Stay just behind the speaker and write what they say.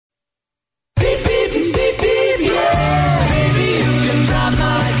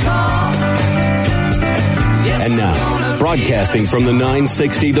And now, broadcasting from the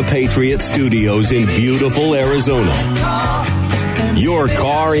 960 The Patriot Studios in beautiful Arizona, your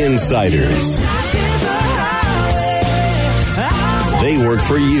car insiders. They work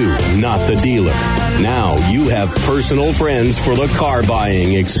for you, not the dealer. Now you have personal friends for the car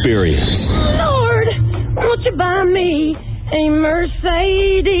buying experience. Lord, won't you buy me a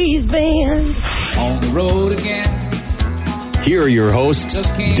Mercedes-Benz? On the road again. Here are your hosts,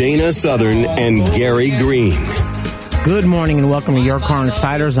 Dana Southern and Gary Green. Good morning and welcome to Your Car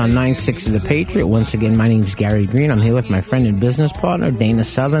Insiders on 960 The Patriot. Once again, my name is Gary Green. I'm here with my friend and business partner, Dana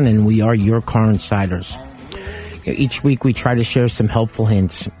Southern, and we are Your Car Insiders. Each week we try to share some helpful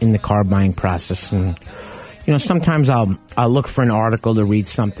hints in the car buying process. And, sometimes I'll look for an article to read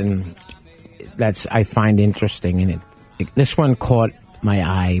something I find interesting. And this one caught my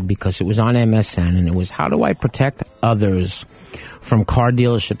eye because it was on MSN, and it was, how do I protect others from car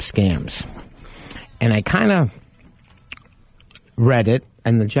dealership scams? And I kind of read it,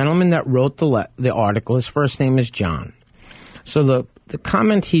 and the gentleman that wrote the article, his first name is John. So the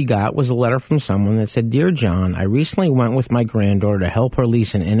comment he got was a letter from someone that said, "Dear John, I recently went with my granddaughter to help her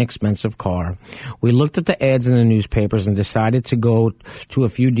lease an inexpensive car. We looked at the ads in the newspapers and decided to go to a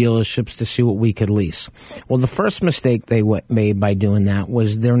few dealerships to see what we could lease." Well, the first mistake they made by doing that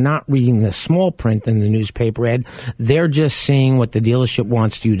was they're not reading the small print in the newspaper ad. They're just seeing what the dealership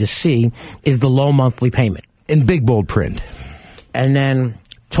wants you to see is the low monthly payment. In big, bold print. And then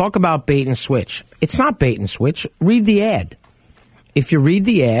talk about bait and switch. It's not bait and switch. Read the ad. If you read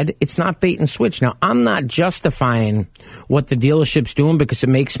the ad, it's not bait and switch. Now, I'm not justifying what the dealership's doing because it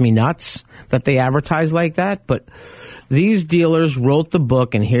makes me nuts that they advertise like that, but these dealers wrote the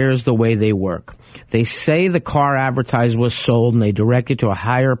book, and here's the way they work. They say the car advertised was sold, and they direct you to a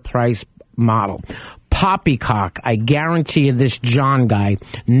higher price model. Poppycock, I guarantee you this John guy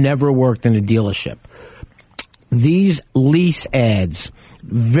never worked in a dealership. These lease ads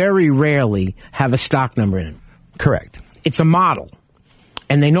very rarely have a stock number in them. Correct. It's a model.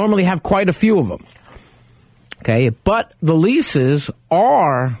 And they normally have quite a few of them. Okay, but the leases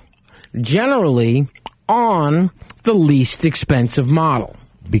are generally on the least expensive model.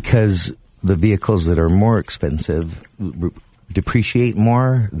 Because the vehicles that are more expensive depreciate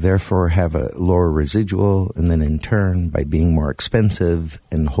more, therefore have a lower residual, and then in turn, by being more expensive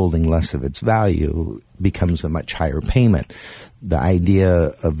and holding less of its value, becomes a much higher payment. The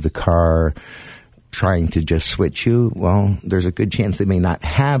idea of the car trying to just switch you, well, there's a good chance they may not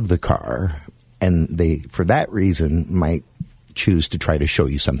have the car, and they, for that reason, might choose to try to show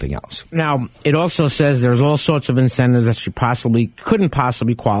you something else. Now, it also says there's all sorts of incentives that she couldn't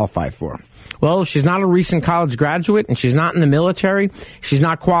possibly qualify for. Well, if she's not a recent college graduate and she's not in the military, she's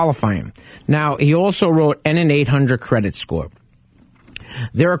not qualifying. Now, he also wrote an 800 credit score.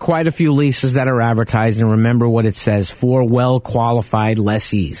 There are quite a few leases that are advertised, and remember what it says, for well-qualified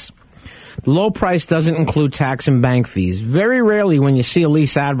lessees. The low price doesn't include tax and bank fees. Very rarely when you see a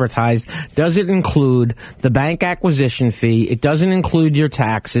lease advertised does it include the bank acquisition fee. It doesn't include your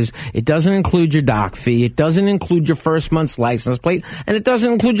taxes. It doesn't include your doc fee. It doesn't include your first month's license plate. And it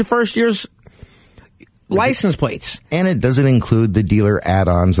doesn't include your first year's license plates. And it doesn't include the dealer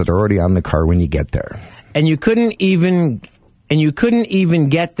add-ons that are already on the car when you get there. And you couldn't even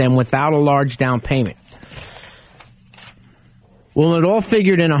get them without a large down payment. Well, it all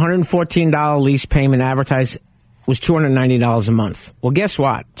figured in $114 lease payment advertised was $290 a month. Well, guess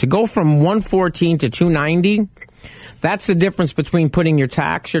what? To go from $114 to $290, that's the difference between putting your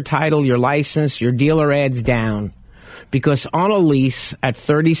tax, your title, your license, your dealer ads down. Because on a lease at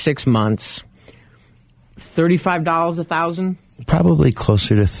 36 months, $35 a thousand? Probably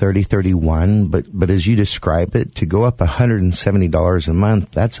closer to $30, $31, but as you describe it, to go up $170 a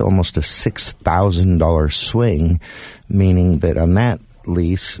month, that's almost a $6,000 swing, meaning that on that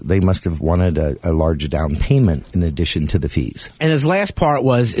lease, they must have wanted a large down payment in addition to the fees. And his last part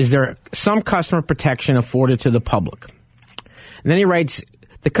was, is there some customer protection afforded to the public? And then he writes,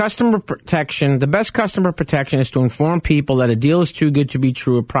 the best customer protection is to inform people that a deal is too good to be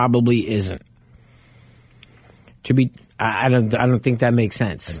true. It probably isn't. I don't think that makes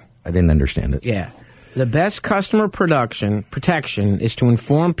sense. I didn't understand it. Yeah. The best customer protection is to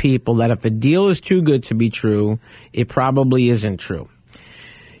inform people that if a deal is too good to be true, it probably isn't true.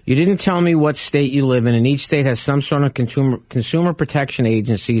 You didn't tell me what state you live in, and each state has some sort of consumer protection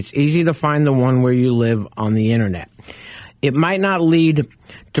agency. It's easy to find the one where you live on the internet. It might not lead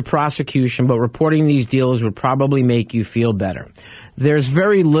to prosecution, but reporting these deals would probably make you feel better. There's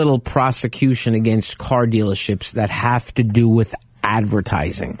very little prosecution against car dealerships that have to do with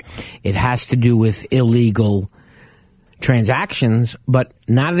advertising. It has to do with illegal transactions, but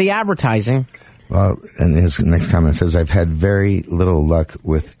not the advertising. Well, and his next comment says, I've had very little luck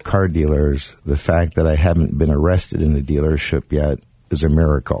with car dealers. The fact that I haven't been arrested in the dealership yet is a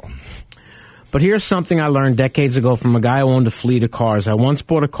miracle. But here's something I learned decades ago from a guy who owned a fleet of cars. I once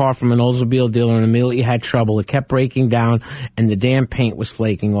bought a car from an Oldsmobile dealer and immediately had trouble. It kept breaking down and the damn paint was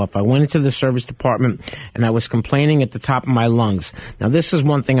flaking off. I went into the service department and I was complaining at the top of my lungs. Now, this is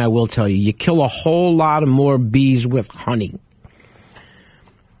one thing I will tell you. You kill a whole lot of more bees with honey.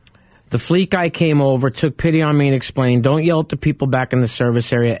 The fleet guy came over, took pity on me and explained, don't yell at the people back in the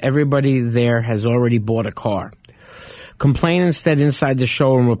service area. Everybody there has already bought a car. Complain instead inside the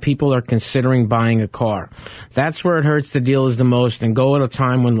showroom where people are considering buying a car. That's where it hurts the dealers the most, and go at a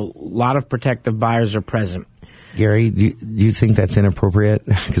time when a lot of protective buyers are present. Gary, do you think that's inappropriate?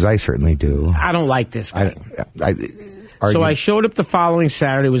 Because I certainly do. I don't like this guy. So I showed up the following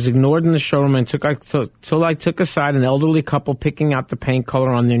Saturday, was ignored in the showroom, and till I took aside an elderly couple picking out the paint color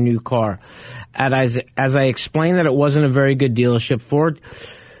on their new car. As I explained that it wasn't a very good dealership,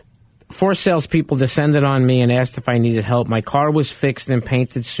 Four salespeople descended on me and asked if I needed help. My car was fixed and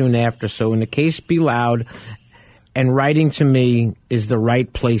painted soon after, so in the case be loud, and writing to me is the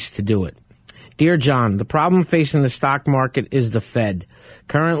right place to do it. Dear John, the problem facing the stock market is the Fed.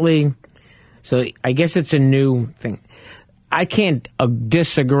 Currently, so I guess it's a new thing. I can't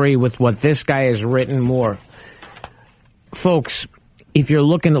disagree with what this guy has written more. Folks, if you're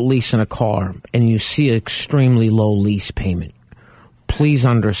looking at leasing a car and you see an extremely low lease payment, please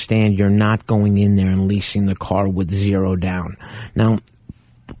understand you're not going in there and leasing the car with zero down. Now,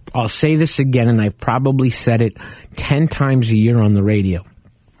 I'll say this again, and I've probably said it 10 times a year on the radio.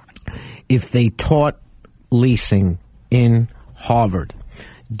 If they taught leasing in Harvard,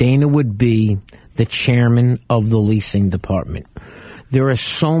 Dana would be the chairman of the leasing department. There is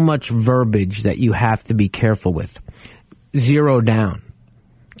so much verbiage that you have to be careful with. Zero down.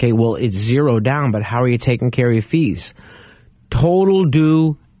 Okay, well, it's zero down, but how are you taking care of your fees? Total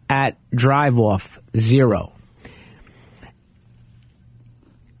due at drive-off, zero.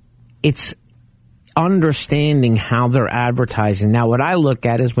 It's understanding how they're advertising. Now, what I look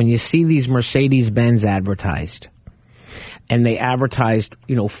at is when you see these Mercedes-Benz advertised, and they advertised,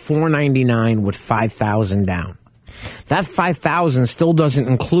 $499 with $5,000 down. That $5,000 still doesn't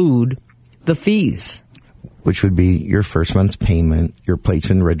include the fees, which would be your first month's payment, your plates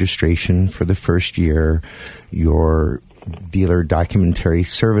and registration for the first year, your dealer documentary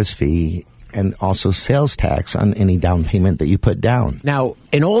service fee, and also sales tax on any down payment that you put down. Now,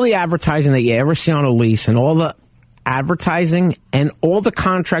 in all the advertising that you ever see on a lease, and all the advertising and all the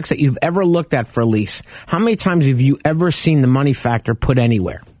contracts that you've ever looked at for a lease, how many times have you ever seen the money factor put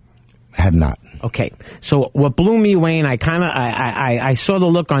anywhere? Have not. Okay. So what blew me away, and I saw the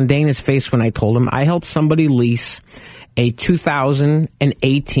look on Dana's face when I told him, I helped somebody lease a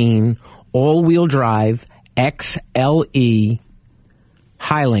 2018 all-wheel drive XLE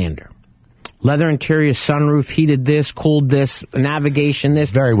Highlander. Leather interior, sunroof, heated this, cooled this, navigation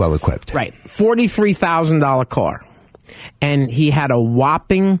this. Very well equipped. Right. $43,000 car. And he had a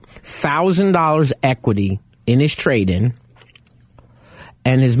whopping $1,000 equity in his trade-in.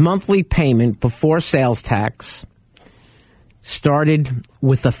 And his monthly payment before sales tax started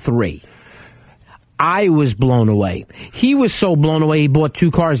with a 3. I was blown away. He was so blown away he bought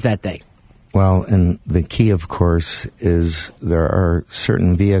 2 cars that day. Well, and the key, of course, is there are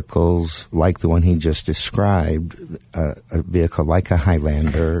certain vehicles like the one he just described, a vehicle like a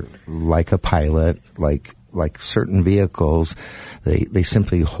Highlander, like a Pilot, like certain vehicles, they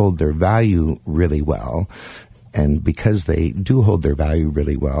simply hold their value really well. And because they do hold their value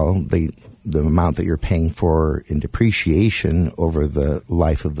really well, the amount that you're paying for in depreciation over the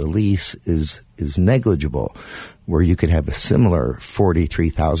life of the lease is negligible, where you could have a similar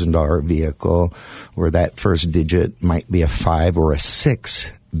 $43,000 vehicle where that first digit might be a 5 or a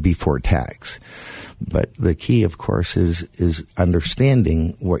 6 before tax. But the key, of course, is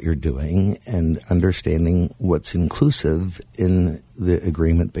understanding what you're doing and understanding what's inclusive in the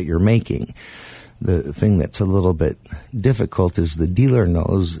agreement that you're making. The thing that's a little bit difficult is the dealer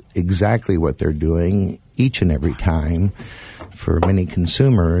knows exactly what they're doing each and every time. For many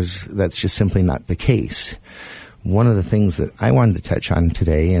consumers, that's just simply not the case. One of the things that I wanted to touch on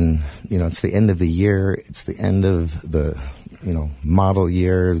today, and, it's the end of the year, it's the end of the, model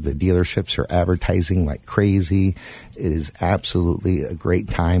year, the dealerships are advertising like crazy. It is absolutely a great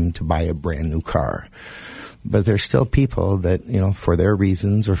time to buy a brand new car. But there's still people that, for their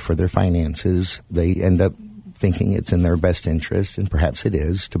reasons or for their finances, they end up thinking it's in their best interest, and perhaps it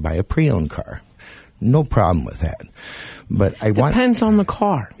is, to buy a pre-owned car. No problem with that. But depends on the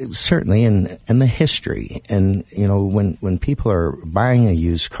car. Certainly, and the history. And, when people are buying a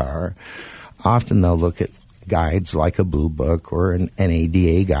used car, often they'll look at guides like a Blue Book or an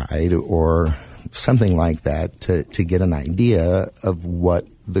NADA guide or something like that to get an idea of what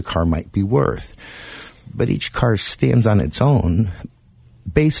the car might be worth. But each car stands on its own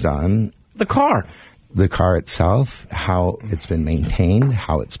based on the car. The car itself, how it's been maintained,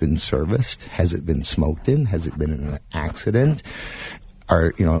 how it's been serviced, has it been smoked in, has it been in an accident,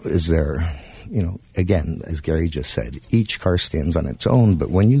 or, is there, again, as Gary just said, each car stands on its own, but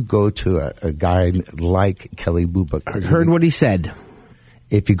when you go to a guide like Kelley Blue Book... I heard what he said.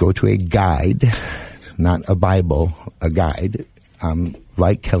 If you go to a guide, not a Bible, a guide,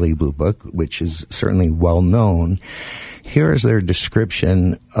 like Kelley Blue Book, which is certainly well known, here is their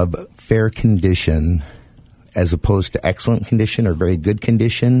description of fair condition as opposed to excellent condition or very good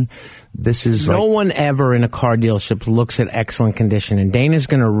condition. This is no one ever in a car dealership looks at excellent condition, and Dana's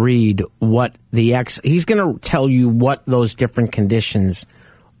going to read what he's going to tell you what those different conditions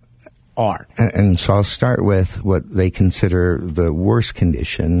are. And so I'll start with what they consider the worst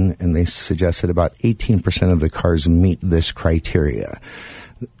condition, and they suggest that about 18% of the cars meet this criteria.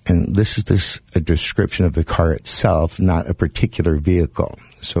 And this is a description of the car itself, not a particular vehicle.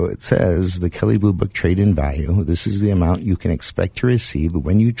 So it says the Kelley Blue Book trade-in value. This is the amount you can expect to receive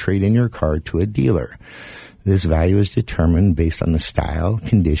when you trade in your car to a dealer. This value is determined based on the style,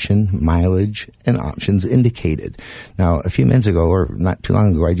 condition, mileage, and options indicated. Now, a few minutes ago, or not too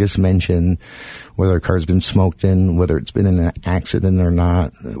long ago, I just mentioned whether a car's been smoked in, whether it's been in an accident or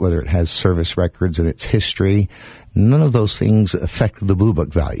not, whether it has service records and its history. None of those things affect the Blue Book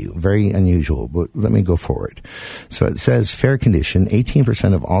value. Very unusual, but let me go forward. So it says, fair condition,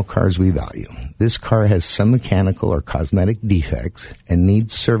 18% of all cars we value. This car has some mechanical or cosmetic defects and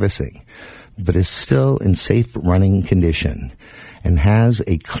needs servicing, but is still in safe running condition and has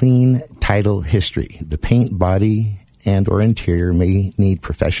a clean title history. The paint, body, and or interior may need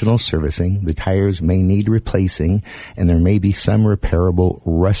professional servicing. The tires may need replacing, and there may be some repairable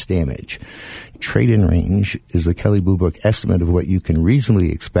rust damage. Trade-in range is the Kelley Blue Book estimate of what you can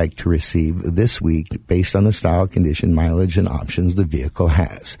reasonably expect to receive this week based on the style, condition, mileage, and options the vehicle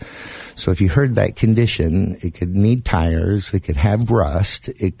has. So if you heard that condition, it could need tires, it could have rust,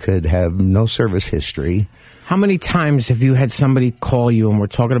 it could have no service history. How many times have you had somebody call you and we're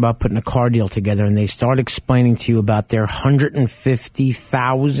talking about putting a car deal together and they start explaining to you about their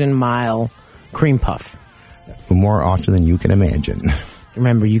 150,000-mile cream puff? More often than you can imagine.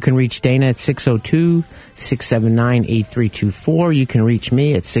 Remember, you can reach Dana at 602-679-8324. You can reach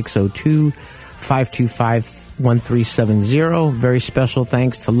me at 602-525-1370. Very special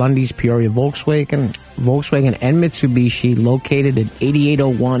thanks to Lundy's Peoria Volkswagen and Mitsubishi, located at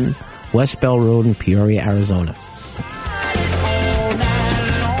 8801 West Bell Road in Peoria, Arizona.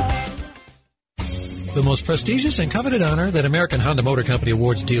 The most prestigious and coveted honor that American Honda Motor Company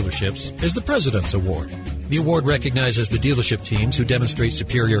awards dealerships is the President's Award. The award recognizes the dealership teams who demonstrate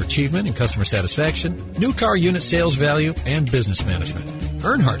superior achievement in customer satisfaction, new car unit sales value, and business management.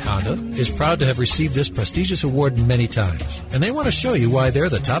 Earnhardt Honda is proud to have received this prestigious award many times, and they want to show you why they're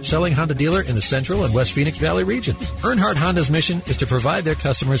the top-selling Honda dealer in the Central and West Phoenix Valley regions. Earnhardt Honda's mission is to provide their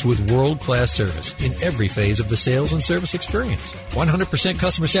customers with world-class service in every phase of the sales and service experience. 100%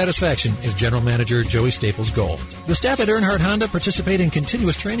 customer satisfaction is General Manager Joey Staples' goal. The staff at Earnhardt Honda participate in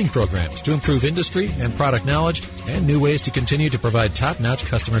continuous training programs to improve industry and product knowledge and new ways to continue to provide top-notch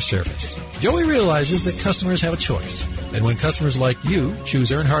customer service. Joey realizes that customers have a choice, and when customers like you choose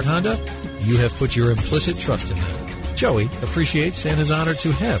Earnhardt Honda, you have put your implicit trust in them. Joey appreciates and is honored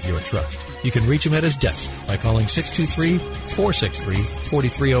to have your trust. You can reach him at his desk by calling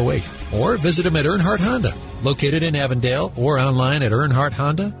 623-463-4308 or visit him at Earnhardt Honda, located in Avondale, or online at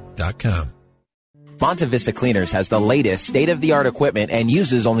earnhardthonda.com. Monta Vista Cleaners has the latest state-of-the-art equipment and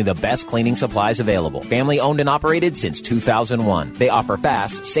uses only the best cleaning supplies available. Family owned and operated since 2001. They offer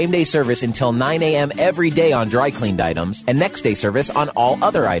fast, same-day service until 9 a.m. every day on dry cleaned items and next-day service on all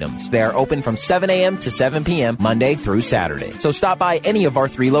other items. They are open from 7 a.m. to 7 p.m. Monday through Saturday. So stop by any of our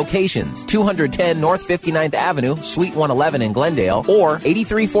 3 locations: 210 North 59th Avenue, Suite 111 in Glendale, or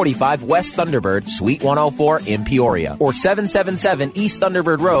 8345 West Thunderbird, Suite 104 in Peoria, or 777 East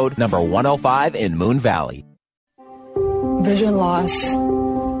Thunderbird Road, number 105 in Moon Valley. Vision loss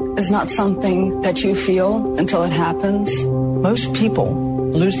is not something that you feel until it happens. Most people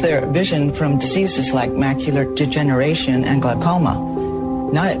lose their vision from diseases like macular degeneration and glaucoma,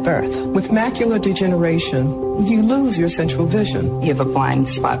 not at birth. With macular degeneration, you lose your central vision. You have a blind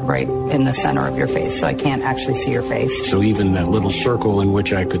spot right in the center of your face, so I can't actually see your face. So even that little circle in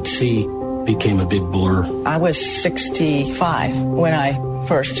which I could see became a big blur. I was 65 when I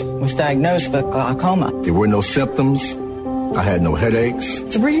first was diagnosed with glaucoma. There were no symptoms, I had no headaches.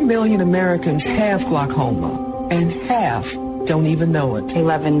 3 million Americans have glaucoma, and half don't even know it.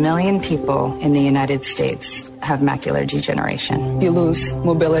 11 million people in the United States have macular degeneration. You lose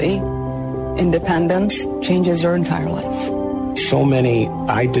mobility, independence, changes your entire life. So many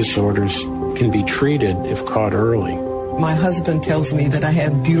eye disorders can be treated if caught early. My husband tells me that I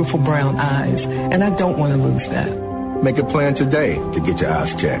have beautiful brown eyes, and I don't want to lose that. Make a plan today to get your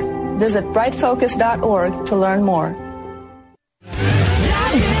eyes checked. Visit brightfocus.org to learn more.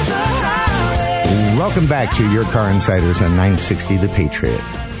 Welcome back to Your Car Insiders on 960 The Patriot.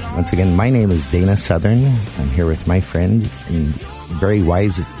 Once again, my name is Dana Southern. I'm here with my friend and very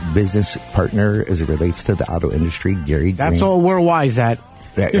wise business partner as it relates to the auto industry, Gary Green. That's all we're wise at.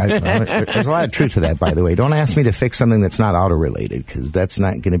 There's a lot of truth to that, by the way. Don't ask me to fix something that's not auto-related, because that's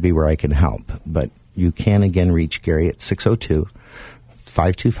not going to be where I can help. But you can, again, reach Gary at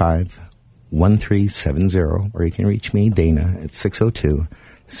 602-525-1370, or you can reach me, Dana, at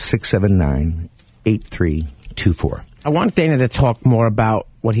 602-679-8324. I want Dana to talk more about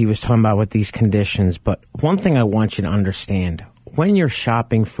what he was talking about with these conditions, but one thing I want you to understand, when you're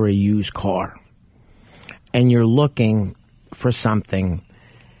shopping for a used car and you're looking for something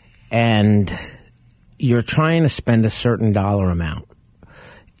and you're trying to spend a certain dollar amount,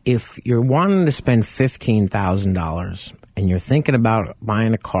 if you're wanting to spend $15,000 and you're thinking about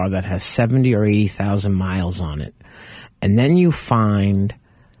buying a car that has 70 or 80,000 miles on it, and then you find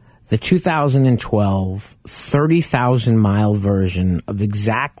the 2012 30,000-mile version of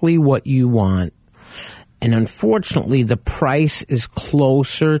exactly what you want, and unfortunately the price is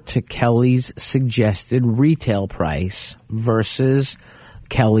closer to Kelly's suggested retail price versus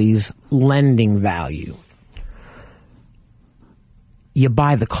Kelly's lending value, you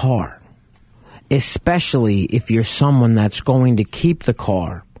buy the car, especially if you're someone that's going to keep the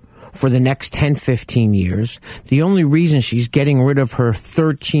car for the next 10, 15 years. The only reason she's getting rid of her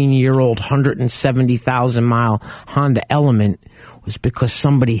 13-year-old 170,000-mile Honda Element was because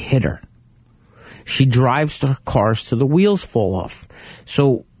somebody hit her. She drives her cars till the wheels fall off.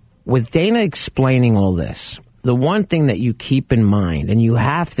 So with Dana explaining all this, the one thing that you keep in mind, and you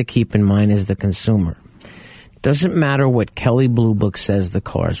have to keep in mind as the consumer, doesn't matter what Kelley Blue Book says the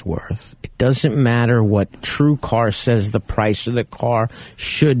car's worth. It doesn't matter what True Car says the price of the car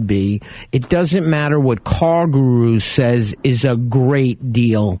should be. It doesn't matter what Car Guru says is a great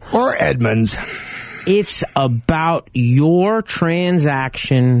deal. Or Edmunds. It's about your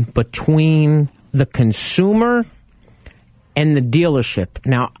transaction between the consumer and the dealership.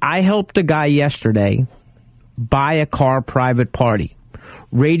 Now, I helped a guy yesterday buy a car private party,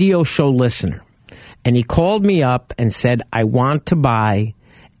 radio show listener. And he called me up and said, I want to buy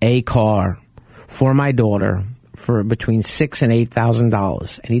a car for my daughter for between $6,000 and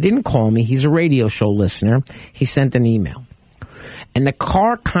 $8,000. And he didn't call me. He's a radio show listener. He sent an email. And the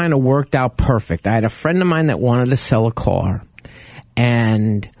car kind of worked out perfect. I had a friend of mine that wanted to sell a car.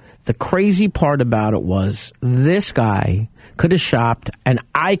 And the crazy part about it was this guy could have shopped and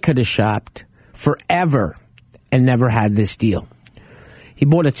I could have shopped forever and never had this deal. He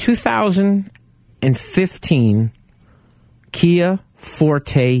bought a 2015 Kia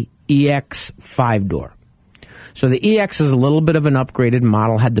Forte EX 5-door. So the EX is a little bit of an upgraded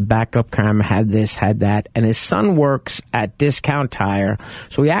model, had the backup camera, had this, had that, and his son works at Discount Tire,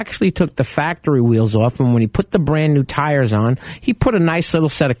 so he actually took the factory wheels off, and when he put the brand new tires on, he put a nice little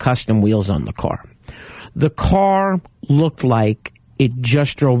set of custom wheels on the car. The car looked like it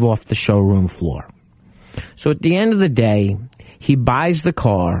just drove off the showroom floor. So at the end of the day, he buys the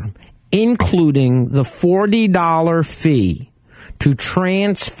car, including the $40 fee to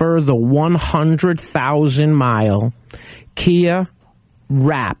transfer the 100,000-mile Kia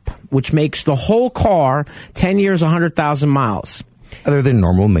Wrap, which makes the whole car 10 years, 100,000 miles. Other than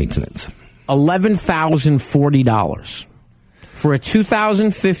normal maintenance. $11,040 for a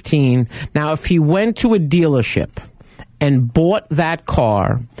 2015. Now, if he went to a dealership and bought that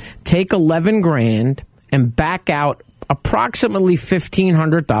car, take $11,000 and back out approximately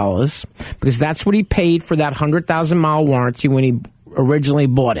 $1,500, because that's what he paid for that 100,000-mile warranty when he originally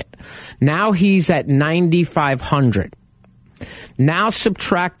bought it. Now he's at $9,500. Now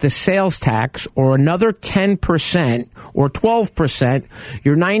subtract the sales tax, or another 10% or 12%.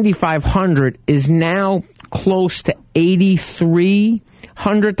 Your $9,500 is now close to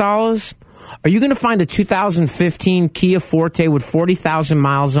 $8,300. Are you going to find a 2015 Kia Forte with 40,000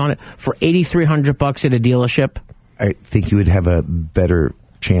 miles on it for $8,300 at a dealership? I think you would have a better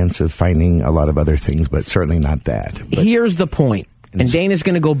chance of finding a lot of other things, but certainly not that. But here's the point, and Dana's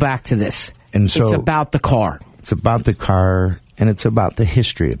going to go back to this. And so it's about the car. It's about the car, and it's about the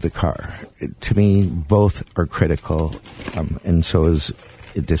history of the car. To me, both are critical, and so is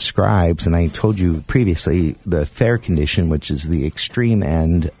it describes, and I told you previously, the fair condition, which is the extreme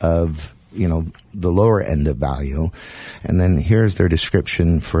end of, the lower end of value. And then here's their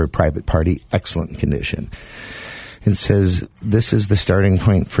description for a private party, excellent condition. It says, this is the starting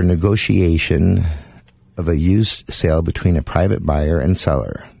point for negotiation of a used sale between a private buyer and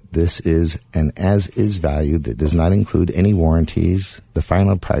seller. This is an as-is value that does not include any warranties. The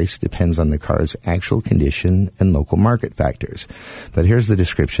final price depends on the car's actual condition and local market factors. But here's the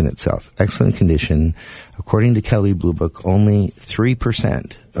description itself. Excellent condition. According to Kelley Blue Book, only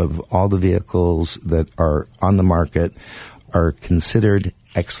 3% of all the vehicles that are on the market are considered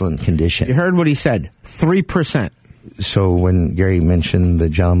excellent condition. You heard what he said. 3%. So when Gary mentioned the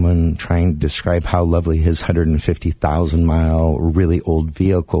gentleman trying to describe how lovely his 150,000-mile really old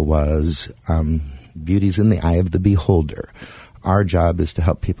vehicle was, beauty's in the eye of the beholder. Our job is to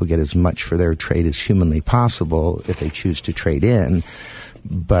help people get as much for their trade as humanly possible if they choose to trade in.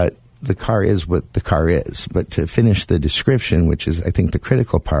 But the car is what the car is. But to finish the description, which is, I think, the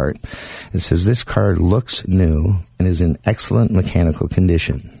critical part, it says this car looks new and is in excellent mechanical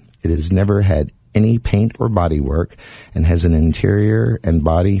condition. It has never had any paint or body work and has an interior and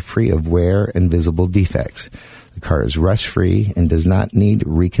body free of wear and visible defects. The car is rust-free and does not need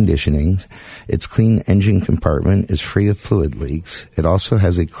reconditioning. Its clean engine compartment is free of fluid leaks. It also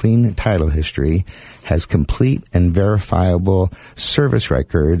has a clean title history, has complete and verifiable service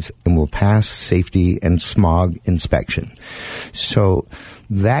records, and will pass safety and smog inspection. So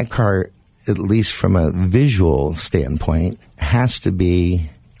that car, at least from a visual standpoint, has to be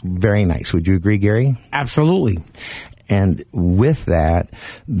very nice. Would you agree, Gary? Absolutely. And with that,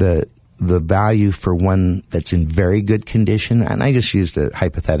 the value for one that's in very good condition, and I just used a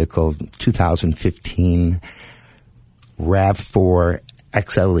hypothetical 2015 RAV4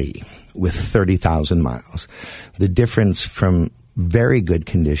 XLE with 30,000 miles. The difference from very good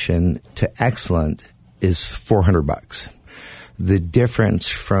condition to excellent is $400. The difference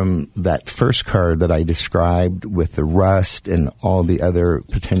from that first car that I described with the rust and all the other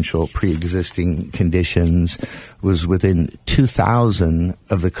potential pre-existing conditions was within 2,000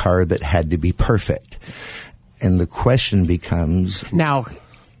 of the car that had to be perfect. And the question becomes... Now,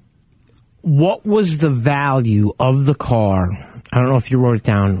 what was the value of the car? I don't know if you wrote it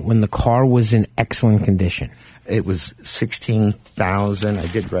down, when the car was in excellent condition. It was $16,000. I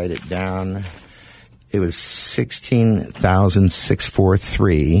did write it down. It was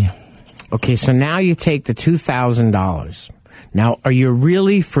 $16,643. Okay, so now you take the $2,000. Now, are you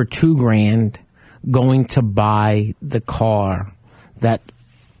really for $2,000 going to buy the car that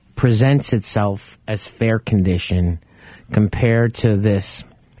presents itself as fair condition compared to this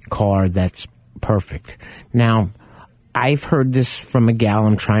car that's perfect? Now, I've heard this from a gal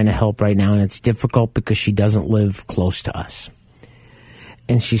I'm trying to help right now, and it's difficult because she doesn't live close to us.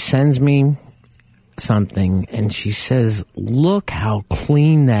 And she sends me something and she says, look how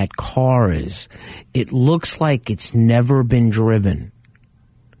clean that car is. It looks like it's never been driven.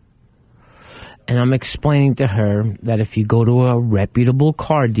 And I'm explaining to her that if you go to a reputable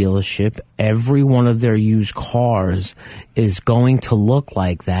car dealership, every one of their used cars is going to look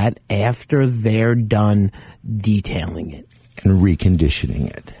like that after they're done detailing it. And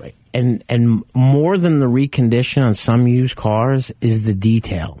reconditioning it. Right. And more than the recondition on some used cars is the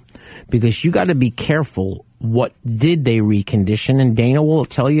detail. Because you got to be careful, what did they recondition? And Dana will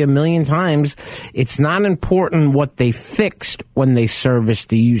tell you a million times, it's not important what they fixed when they serviced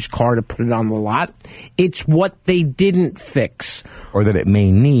the used car to put it on the lot. It's what they didn't fix. Or that it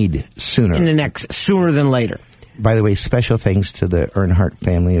may need sooner. Sooner than later. By the way, special thanks to the Earnhardt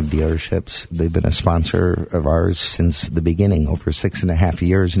family of dealerships. They've been a sponsor of ours since the beginning, over 6.5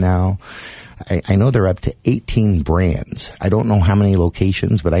 years now. I know they're up to 18 brands. I don't know how many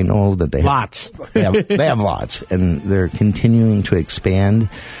locations, but I know that they have lots. They have lots, and they're continuing to expand.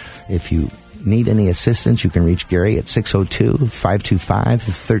 If you need any assistance, you can reach Gary at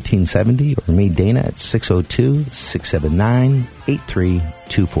 602-525-1370 or me, Dana, at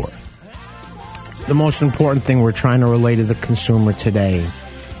 602-679-8324. The most important thing we're trying to relay to the consumer today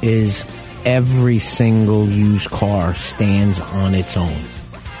is every single used car stands on its own.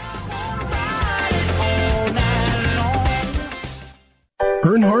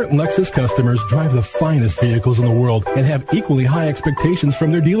 Earnhardt Lexus customers drive the finest vehicles in the world and have equally high expectations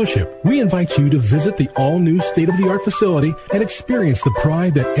from their dealership. We invite you to visit the all-new state-of-the-art facility and experience the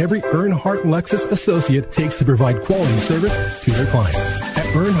pride that every Earnhardt Lexus associate takes to provide quality service to their clients. At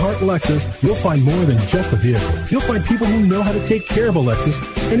Earnhardt Lexus, you'll find more than just a vehicle. You'll find people who know how to take care of a Lexus,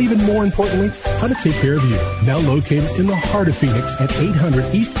 and even more importantly, how to take care of you. Now located in the heart of Phoenix at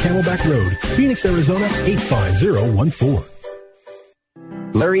 800 East Camelback Road, Phoenix, Arizona 85014.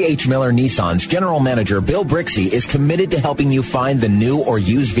 Larry H. Miller Nissan's General Manager Bill Brixey is committed to helping you find the new or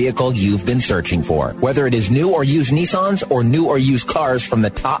used vehicle you've been searching for. Whether it is new or used Nissans or new or used cars from the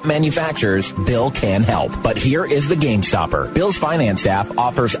top manufacturers, Bill can help. But here is the game stopper. Bill's finance staff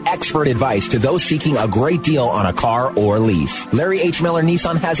offers expert advice to those seeking a great deal on a car or lease. Larry H. Miller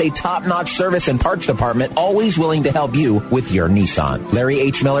Nissan has a top-notch service and parts department always willing to help you with your Nissan. Larry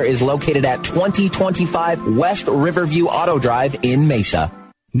H. Miller is located at 2025 West Riverview Auto Drive in Mesa.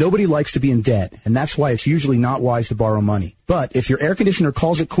 Nobody likes to be in debt, and that's why it's usually not wise to borrow money. But if your air conditioner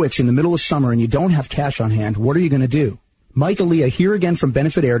calls it quits in the middle of summer and you don't have cash on hand, what are you going to do? Mike Aaliyah here again from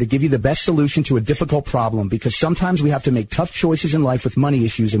Benefit Air to give you the best solution to a difficult problem, because sometimes we have to make tough choices in life with money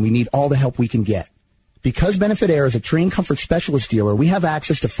issues and we need all the help we can get. Because Benefit Air is a trained comfort specialist dealer, we have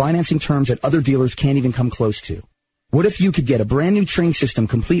access to financing terms that other dealers can't even come close to. What if you could get a brand new train system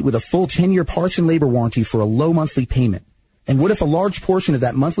complete with a full 10-year parts and labor warranty for a low monthly payment? And what if a large portion of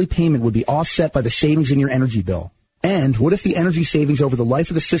that monthly payment would be offset by the savings in your energy bill? And what if the energy savings over the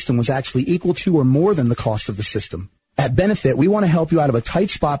life of the system was actually equal to or more than the cost of the system? At Benefit, we want to help you out of a tight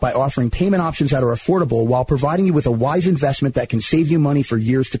spot by offering payment options that are affordable while providing you with a wise investment that can save you money for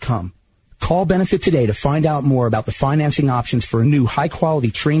years to come. Call Benefit today to find out more about the financing options for a new high-quality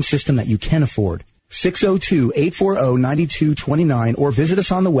train system that you can afford. 602-840-9229 or visit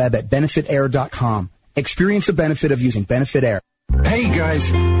us on the web at benefitair.com. Experience the benefit of using Benefit Air. Hey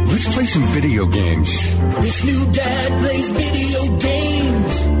guys, let's play some video games. This new dad plays video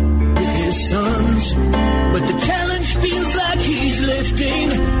games with his sons, but the challenge feels like he's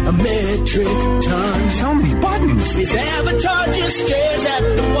lifting a metric ton. How many buttons? His avatar just stares at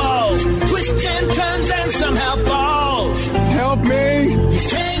the walls, twists and turns and somehow falls. Help me! He's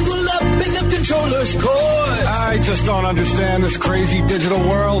tangled up in the controller's cord. I just don't understand this crazy digital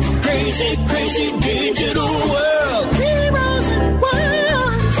world. Crazy, crazy digital world. Heroes and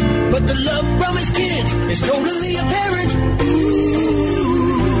worlds. But the love from his kids is totally apparent. Ooh.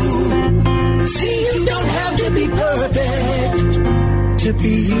 See, you don't have to be perfect to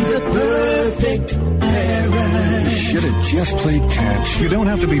be the perfect parent. Should have just played catch. You don't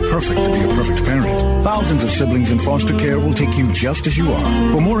have to be perfect to be a perfect parent. Thousands of siblings in foster care will take you just as you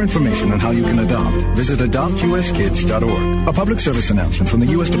are. For more information on how you can adopt, visit adoptuskids.org. A public service announcement from the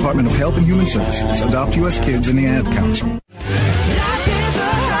U.S. Department of Health and Human Services, Adopt U.S. Kids, and the Ad Council.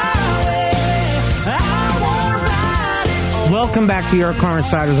 Welcome back to Your Car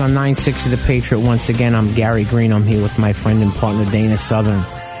Insiders on 960 The Patriot. Once again, I'm Gary Green. I'm here with my friend and partner, Dana Southern.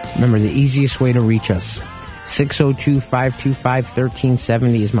 Remember, the easiest way to reach us,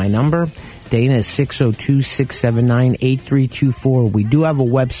 602-525-1370 is my number. Dana is 602-679-8324. We do have a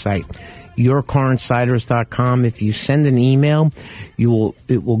website, yourcarinsiders.com. If you send an email,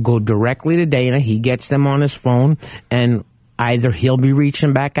 it will go directly to Dana. He gets them on his phone, and either he'll be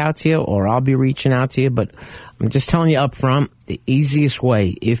reaching back out to you or I'll be reaching out to you. But I'm just telling you up front, the easiest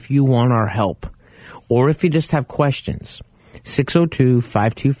way, if you want our help or if you just have questions,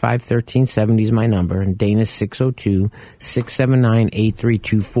 602-525-1370 is my number, and Dana's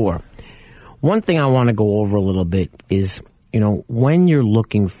 602-679-8324. One thing I want to go over a little bit is, when you're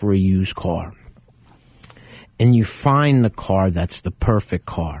looking for a used car and you find the car that's the perfect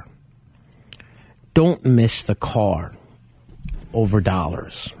car, don't miss the car over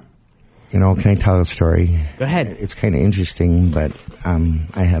dollars. Can I tell a story? Go ahead. It's kind of interesting, but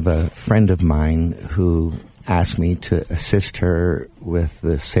I have a friend of mine who asked me to assist her with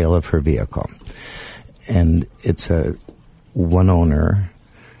the sale of her vehicle. And it's a one-owner,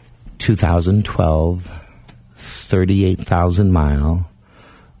 2012, 38,000-mile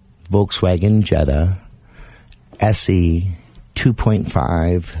Volkswagen Jetta SE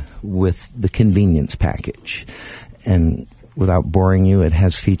 2.5 with the convenience package. And without boring you, it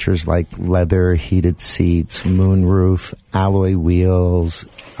has features like leather, heated seats, moonroof, alloy wheels,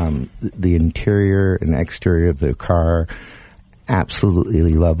 the interior and exterior of the car,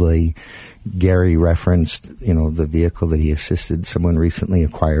 absolutely lovely. Gary referenced, the vehicle that he assisted someone recently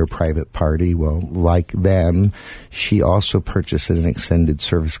acquire, Private Party. Well, like them, she also purchased an extended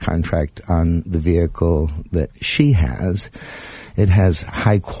service contract on the vehicle that she has. It has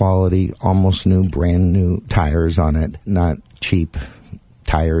high quality, almost new, brand new tires on it, not cheap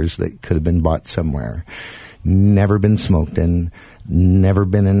tires that could have been bought somewhere. Never been smoked in, never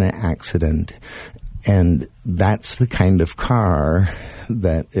been in an accident. And that's the kind of car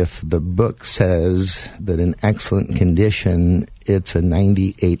that if the book says that in excellent condition, it's a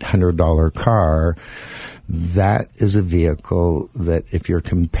 $9,800 car, that is a vehicle that if you're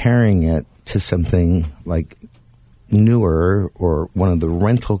comparing it to something like newer or one of the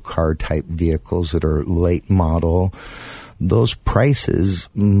rental car type vehicles that are late model, those prices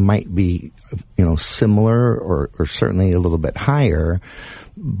might be, similar or certainly a little bit higher,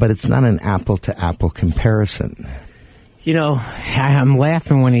 but it's not an apple to apple comparison. I'm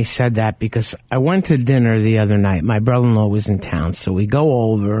laughing when he said that because I went to dinner the other night. My brother-in-law was in town, so we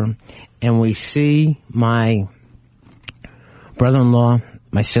go over and we see my brother-in-law,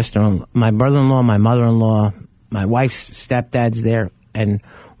 my sister, my brother-in-law, my mother-in-law, my wife's stepdad's there, and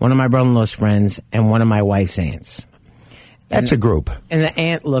one of my brother-in-law's friends, and one of my wife's aunts. That's a group. And the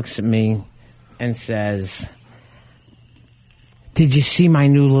aunt looks at me and says, "Did you see my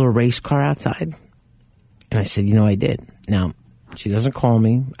new little race car outside?" And I said, I did. Now, she doesn't call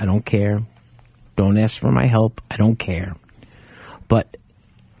me. I don't care. Don't ask for my help. I don't care. But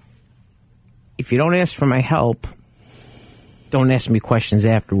if you don't ask for my help, don't ask me questions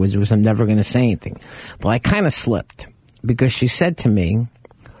afterwards because I'm never going to say anything. But I kind of slipped because she said to me,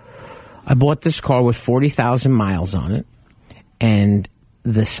 I bought this car with 40,000 miles on it, and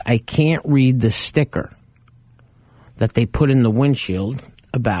I can't read the sticker that they put in the windshield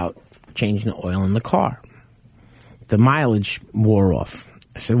about changing the oil in the car. The mileage wore off.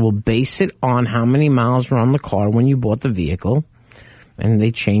 I said, well, base it on how many miles were on the car when you bought the vehicle, and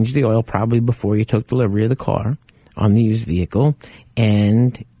they changed the oil probably before you took delivery of the car on the used vehicle,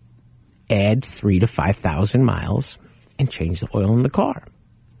 and add 3,000 to 5,000 miles and change the oil in the car.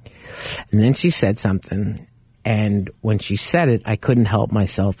 And then she said something, and when she said it, I couldn't help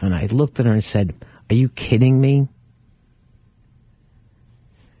myself, and I looked at her and said, "Are you kidding me?"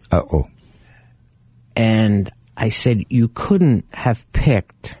 Uh-oh. And I said, you couldn't have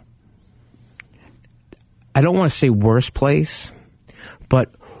picked, I don't want to say worst place,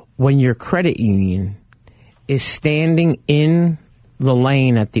 but when your credit union is standing in the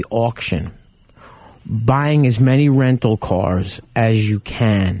lane at the auction, buying as many rental cars as you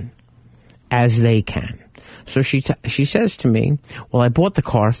can, as they can. So she says to me, well, I bought the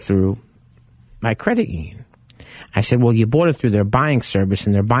car through my credit union. I said, well, you bought it through their buying service,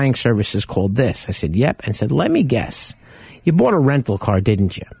 and their buying service is called this. I said, yep. And said, let me guess. You bought a rental car,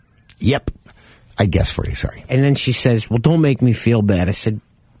 didn't you? Yep. I guessed for you, sorry. And then she says, well, don't make me feel bad. I said,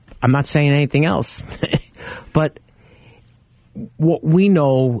 I'm not saying anything else. But what we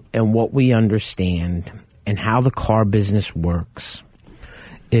know and what we understand and how the car business works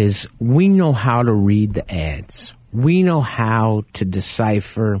is we know how to read the ads. We know how to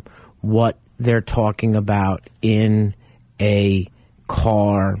decipher what they're talking about in a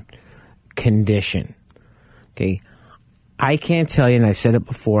car condition. Okay. I can't tell you, and I've said it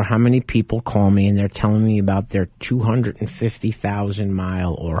before, how many people call me and they're telling me about their 250,000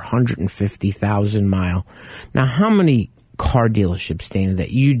 mile or 150,000 mile. Now, how many car dealerships, Dana,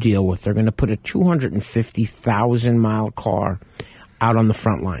 that you deal with are going to put a 250,000 mile car out on the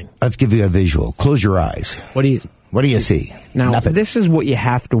front line? Let's give you a visual. Close your eyes. What do you see? Now, Nothing. This is what you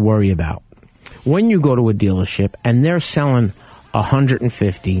have to worry about. When you go to a dealership and they're selling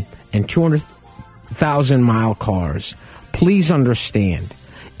 150 and 200,000 mile cars, please understand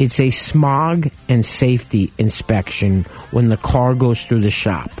it's a smog and safety inspection when the car goes through the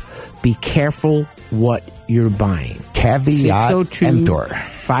shop. Be careful what you're buying. Caveat emptor.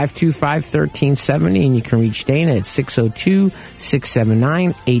 525-1370, and you can reach Dana at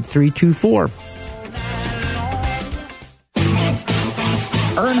 602-679-8324.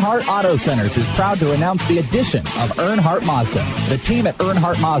 Earnhardt Auto Centers is proud to announce the addition of Earnhardt Mazda. The team at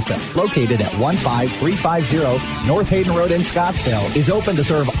Earnhardt Mazda, located at 15350 North Hayden Road in Scottsdale, is open to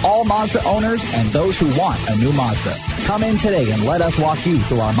serve all Mazda owners and those who want a new Mazda. Come in today and let us walk you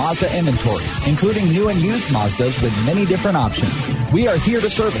through our Mazda inventory, including new and used Mazdas with many different options. We are here to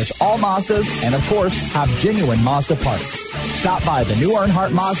service all Mazdas and, of course, have genuine Mazda parts. Stop by the new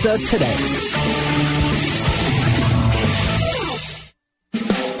Earnhardt Mazda today.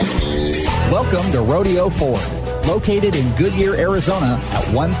 Welcome to Rodeo Ford, located in Goodyear, Arizona at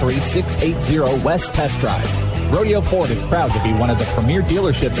 13680 West Test Drive. Rodeo Ford is proud to be one of the premier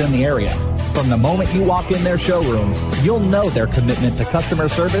dealerships in the area. From the moment you walk in their showroom, you'll know their commitment to customer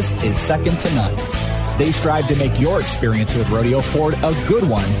service is second to none. They strive to make your experience with Rodeo Ford a good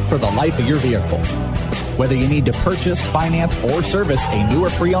one for the life of your vehicle. Whether you need to purchase, finance, or service a new or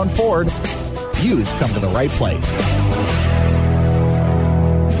pre-owned Ford, you've come to the right place.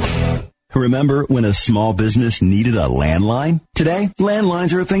 Remember when a small business needed a landline? Today,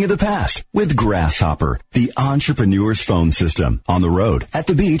 landlines are a thing of the past with Grasshopper, the entrepreneur's phone system. On the road, at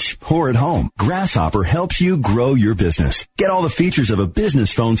the beach, or at home, Grasshopper helps you grow your business. Get all the features of a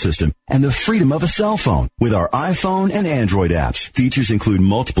business phone system and the freedom of a cell phone with our iPhone and Android apps. Features include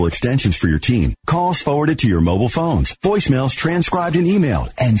multiple extensions for your team, calls forwarded to your mobile phones, voicemails transcribed and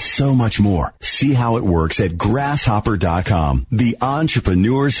emailed, and so much more. See how it works at grasshopper.com, the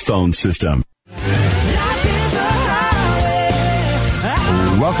entrepreneur's phone system.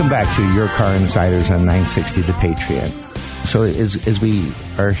 Welcome back to Your Car Insiders on 960 The Patriot. So as we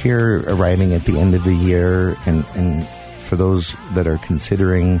are here arriving at the end of the year, and for those that are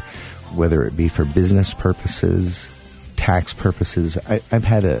considering whether it be for business purposes, tax purposes, I've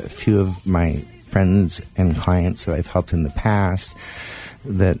had a few of my friends and clients that I've helped in the past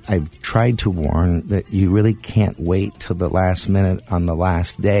that I've tried to warn that you really can't wait till the last minute on the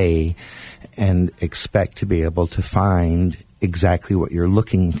last day and expect to be able to find exactly what you're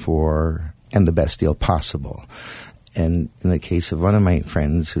looking for and the best deal possible. And in the case of one of my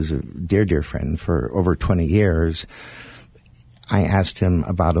friends, who's a dear, dear friend for over 20 years, I asked him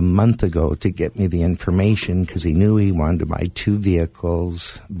about a month ago to get me the information because he knew he wanted to buy 2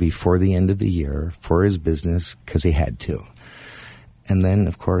 vehicles before the end of the year for his business because he had to. And then,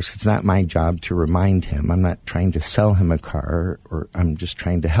 of course, it's not my job to remind him. I'm not trying to sell him a car, or I'm just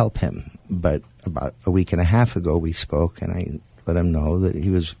trying to help him. But about a week and a half ago, we spoke, and I let him know that he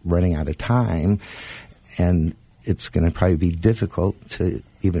was running out of time, and it's going to probably be difficult to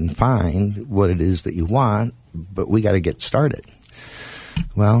even find what it is that you want, but we got to get started.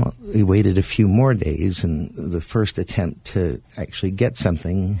 Well, we waited a few more days, and the first attempt to actually get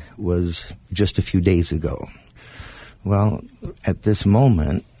something was just a few days ago. Well, at this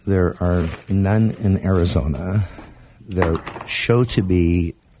moment, there are none in Arizona. There show to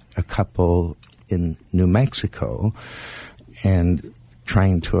be a couple in New Mexico, and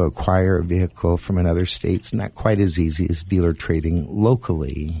trying to acquire a vehicle from another state's not quite as easy as dealer trading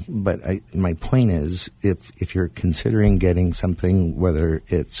locally. But my point is, if you're considering getting something, whether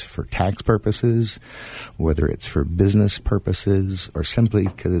it's for tax purposes, whether it's for business purposes, or simply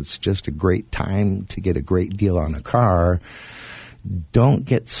because it's just a great time to get a great deal on a car, don't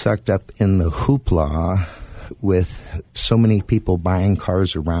get sucked up in the hoopla with so many people buying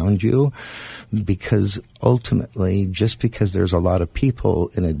cars around you, because ultimately, just because there's a lot of people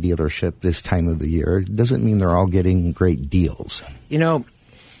in a dealership this time of the year doesn't mean they're all getting great deals. You know,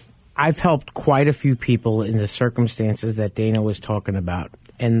 I've helped quite a few people in the circumstances that Dana was talking about.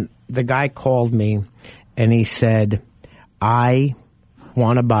 And the guy called me and he said, I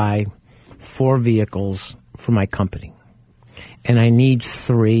want to buy 4 vehicles for my company, and I need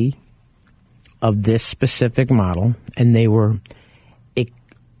 3 of this specific model, and they were a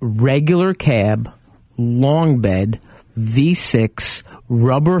regular cab, long bed, V6,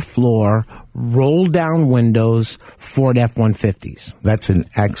 rubber floor, roll down windows, Ford F-150s. That's an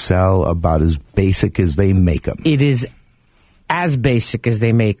XL, about as basic as they make them. It is as basic as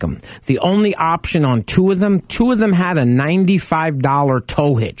they make them. The only option on 2 of them had a $95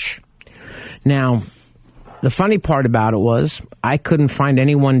 tow hitch. Now, the funny part about it was I couldn't find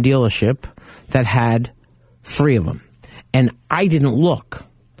any one dealership that had 3 of them. And I didn't look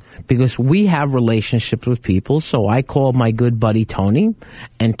because we have relationships with people. So I called my good buddy Tony,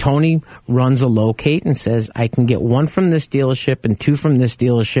 and Tony runs a locate and says, I can get 1 from this dealership and 2 from this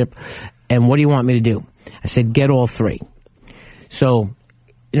dealership. And what do you want me to do? I said, get all 3. So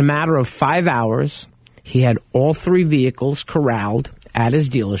in a matter of 5 hours, he had all 3 vehicles corralled at his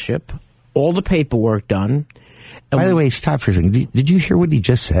dealership, all the paperwork done. By the way, stop for a second. Did you hear what he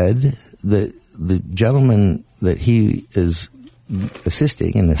just said? The gentleman that he is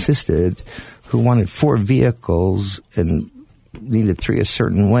assisted, who wanted 4 vehicles and needed 3 a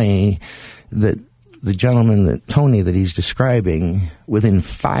certain way, that the gentleman that Tony that he's describing within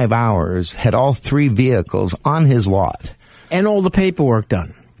 5 hours had all 3 vehicles on his lot. And all the paperwork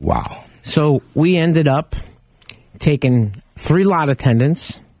done. Wow. So we ended up taking 3 lot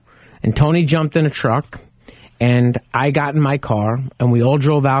attendants, and Tony jumped in a truck, and I got in my car, and we all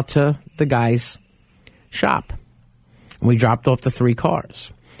drove out to the guy's shop. And we dropped off the 3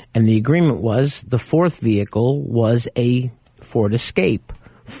 cars. And the agreement was the 4th vehicle was a Ford Escape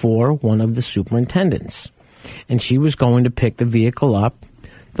for one of the superintendents. And she was going to pick the vehicle up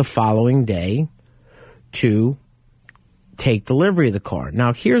the following day to take delivery of the car.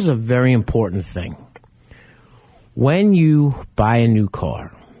 Now, here's a very important thing. When you buy a new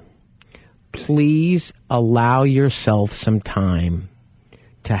car, please allow yourself some time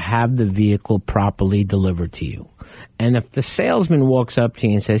to have the vehicle properly delivered to you. And if the salesman walks up to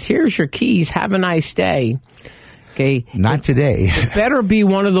you and says, here's your keys, have a nice day, Okay, Not today. It better be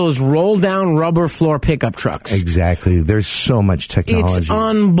one of those roll-down rubber floor pickup trucks. Exactly. There's so much technology. It's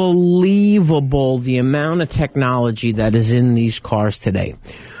unbelievable the amount of technology that is in these cars today.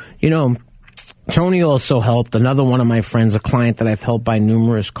 You know, Tony also helped another one of my friends, a client that I've helped buy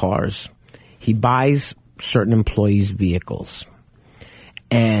numerous cars. He buys certain employees' vehicles.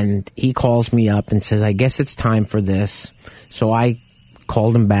 And he calls me up and says, I guess it's time for this. So I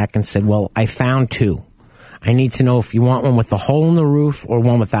called him back and said, well, I found two. I need to know if you want one with a hole in the roof or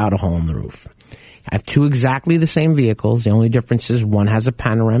one without a hole in the roof. I have two exactly the same vehicles. The only difference is one has a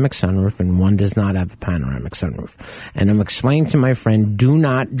panoramic sunroof and one does not have a panoramic sunroof. And I'm explaining to my friend, do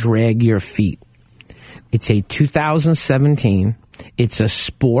not drag your feet. It's a 2017. It's a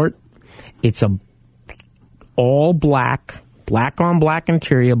sport. It's a all black on black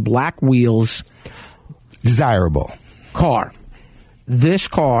interior, black wheels. Desirable car. This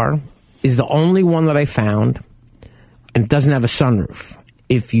car is the only one that I found, and it doesn't have a sunroof.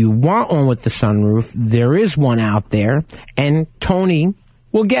 If you want one with the sunroof, there is one out there, and Tony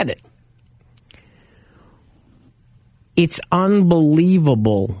will get it. It's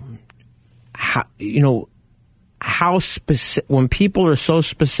unbelievable how specific, when people are so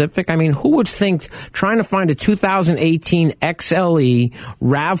specific. I mean, who would think trying to find a 2018 XLE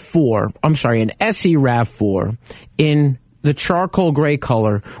RAV4, an SE RAV4 in the charcoal gray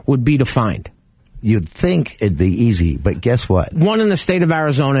color would be to find? You'd think it'd be easy, but guess what? One in the state of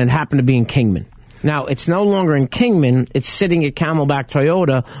Arizona and happened to be in Kingman. Now, it's no longer in Kingman. It's sitting at Camelback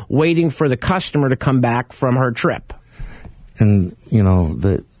Toyota waiting for the customer to come back from her trip. And,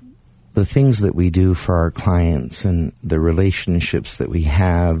 the things that we do for our clients and the relationships that we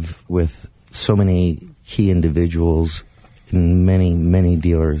have with so many key individuals and many, many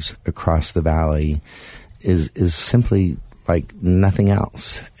dealers across the valley is simply like nothing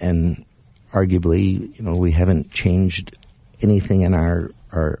else. And arguably, we haven't changed anything in our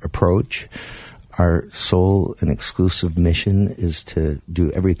approach. Our sole and exclusive mission is to do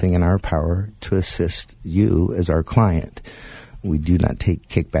everything in our power to assist you as our client. We do not take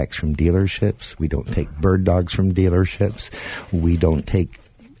kickbacks from dealerships. We don't take bird dogs from dealerships. We don't take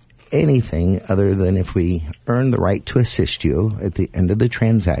anything other than if we earn the right to assist you at the end of the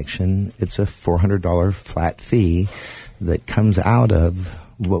transaction. It's a $400 flat fee that comes out of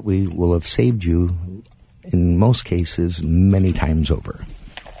what we will have saved you, in most cases, many times over.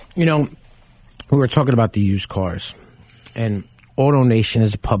 We were talking about the used cars, and AutoNation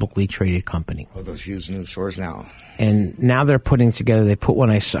is a publicly traded company. Oh, those used new stores now. And now they're putting together, they put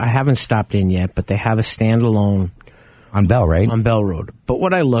one, I haven't stopped in yet, but they have a standalone. On Bell, right? On Bell Road. But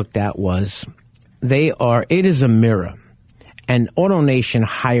what I looked at was, it is a mirror. And AutoNation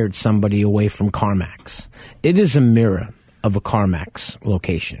hired somebody away from CarMax. It is a mirror of a CarMax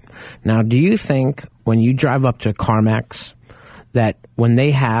location. Now, do you think when you drive up to CarMax that when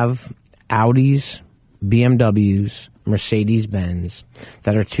they have Audis, BMWs, Mercedes-Benz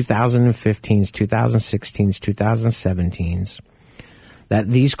that are 2015s, 2016s, 2017s, that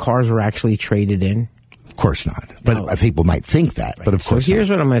these cars were actually traded in? Of course not. But people might think that. Right. But of course So here's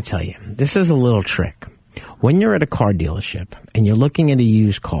what I'm going to tell you. This is a little trick. When you're at a car dealership and you're looking at a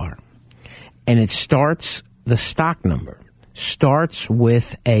used car and it starts, the stock number starts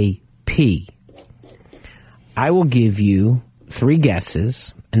with a P, I will give you 3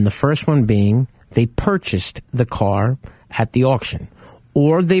 guesses, and the first one being they purchased the car at the auction,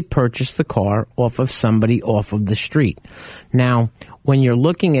 or they purchased the car off of somebody off of the street. Now, when you're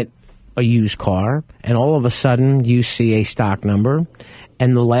looking at a used car and all of a sudden you see a stock number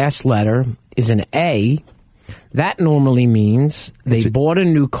and the last letter is an A, that normally means they bought a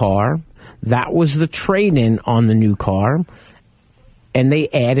new car, that was the trade-in on the new car, and they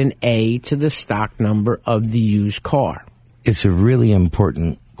add an A to the stock number of the used car. It's a really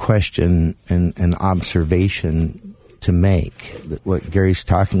important question and observation to make. What Gary's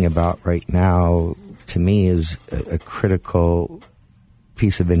talking about right now, to me, is a critical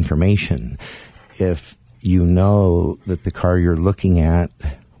piece of information. If you know that the car you're looking at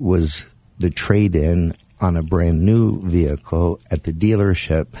was the trade-in on a brand new vehicle at the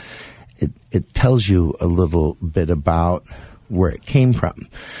dealership, it tells you a little bit about where it came from.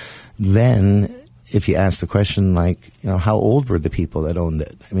 Then, if you ask the question like, how old were the people that owned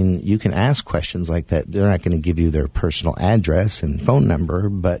it? I mean, you can ask questions like that. They're not going to give you their personal address and phone number,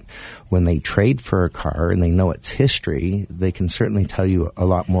 but when they trade for a car and they know its history, they can certainly tell you a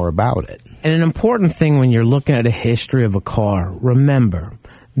lot more about it. And an important thing when you're looking at a history of a car, remember,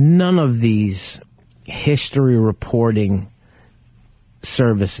 none of these history reporting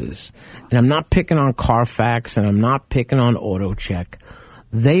services, and I'm not picking on Carfax and I'm not picking on AutoCheck,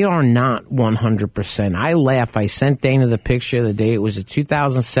 They are not 100%. I laugh. I sent Dana the picture the other day. It was a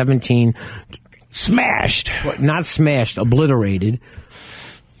 2017 smashed, not smashed, obliterated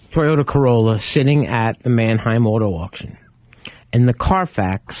Toyota Corolla sitting at the Mannheim Auto Auction. And the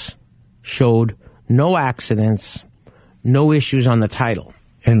Carfax showed no accidents, no issues on the title.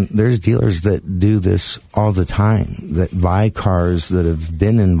 And there's dealers that do this all the time, that buy cars that have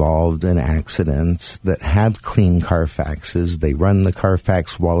been involved in accidents, that have clean Carfaxes. They run the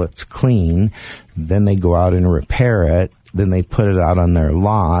Carfax while it's clean. Then they go out and repair it. Then they put it out on their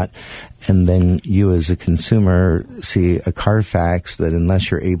lot. And then you as a consumer see a Carfax that,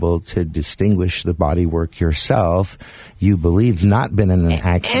 unless you're able to distinguish the bodywork yourself, you believe not been in an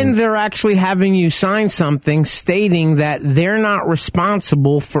accident. And they're actually having you sign something stating that they're not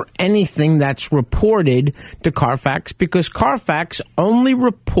responsible for anything that's reported to Carfax, because Carfax only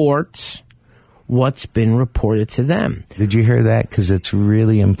reports what's been reported to them. Did you hear that? Because it's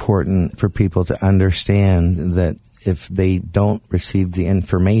really important for people to understand that if they don't receive the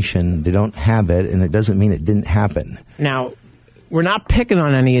information, they don't have it, and it doesn't mean it didn't happen. Now, we're not picking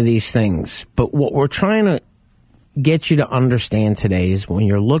on any of these things, but what we're trying to get you to understand today is when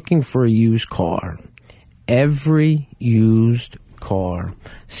you're looking for a used car, every used car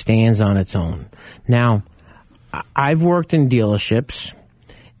stands on its own. Now, I've worked in dealerships,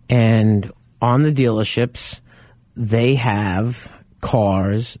 and on the dealerships, they have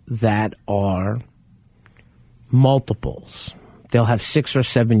cars that are multiples. They'll have 6 or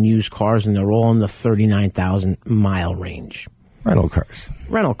 7 used cars, and they're all in the 39,000 mile range. Rental cars.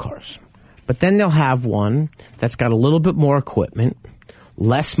 But then they'll have one that's got a little bit more equipment,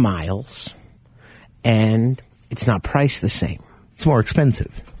 less miles, and it's not priced the same. It's more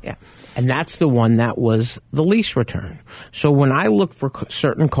expensive. Yeah. And that's the one that was the lease return. So when I look for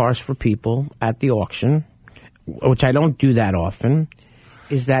certain cars for people at the auction, which I don't do that often,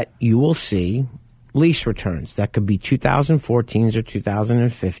 is that you will see lease returns that could be 2014s or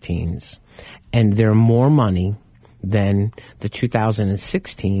 2015s, and they're more money than the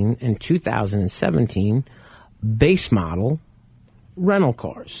 2016 and 2017 base model rental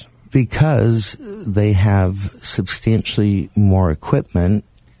cars. Because they have substantially more equipment,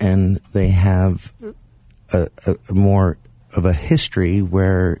 and they have a more of a history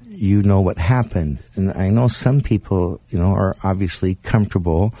where you know what happened. And I know some people, are obviously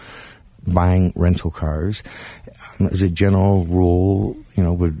comfortable buying rental cars. As a general rule,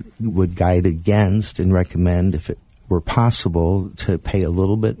 would guide against and recommend, if it were possible, to pay a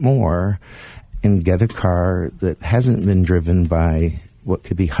little bit more and get a car that hasn't been driven by what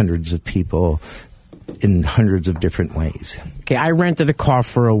could be hundreds of people in hundreds of different ways. Okay, I rented a car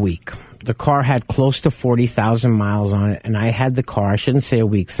for a week. The car had close to 40,000 miles on it, and I had the car, I shouldn't say a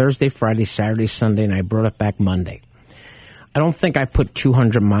week, Thursday, Friday, Saturday, Sunday, and I brought it back Monday. I don't think I put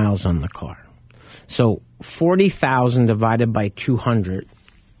 200 miles on the car. So 40,000 divided by 200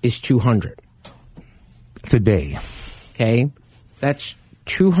 is 200. It's a day. Okay? That's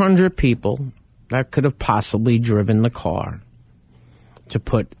 200 people that could have possibly driven the car to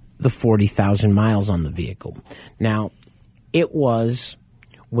put the 40,000 miles on the vehicle. Now, it was,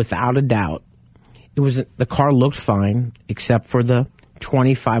 without a doubt, the car looked fine, except for the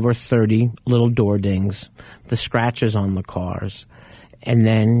 25 or 30 little door dings, the scratches on the cars, and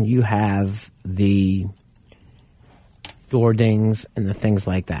then you have the door dings and the things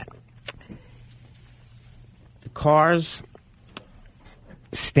like that. The cars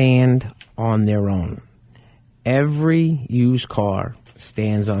stand on their own. Every used car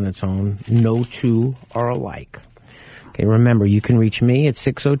stands on its own. No two are alike. Okay, remember, you can reach me at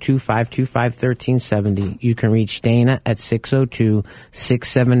 602-525-1370. You can reach Dana at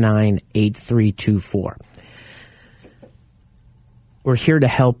 602-679-8324. We're here to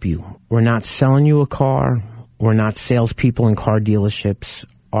help you. We're not selling you a car. We're not salespeople in car dealerships.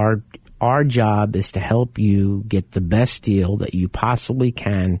 Our job is to help you get the best deal that you possibly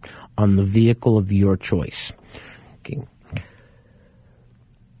can on the vehicle of your choice. Okay.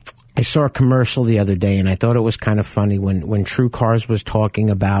 I saw a commercial the other day, and I thought it was kind of funny when True Cars was talking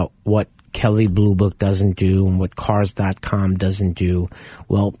about what Kelley Blue Book doesn't do and what Cars.com doesn't do.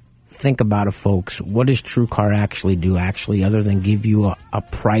 Well, think about it, folks. What does True Car actually do, other than give you a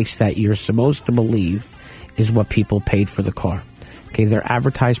price that you're supposed to believe is what people paid for the car? Okay, their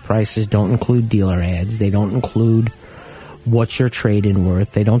advertised prices don't include dealer ads. They don't include what's your trade-in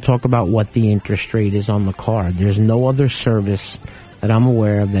worth. They don't talk about what the interest rate is on the car. There's no other service that I'm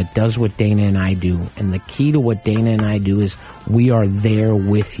aware of that does what Dana and I do. And the key to what Dana and I do is we are there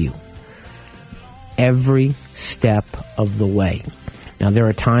with you every step of the way. Now, there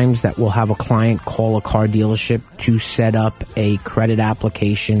are times that we'll have a client call a car dealership to set up a credit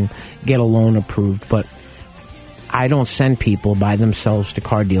application, get a loan approved, but I don't send people by themselves to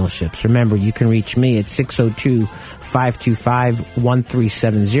car dealerships. Remember, you can reach me at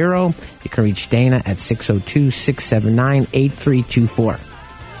 602-525-1370. You can reach Dana at 602-679-8324.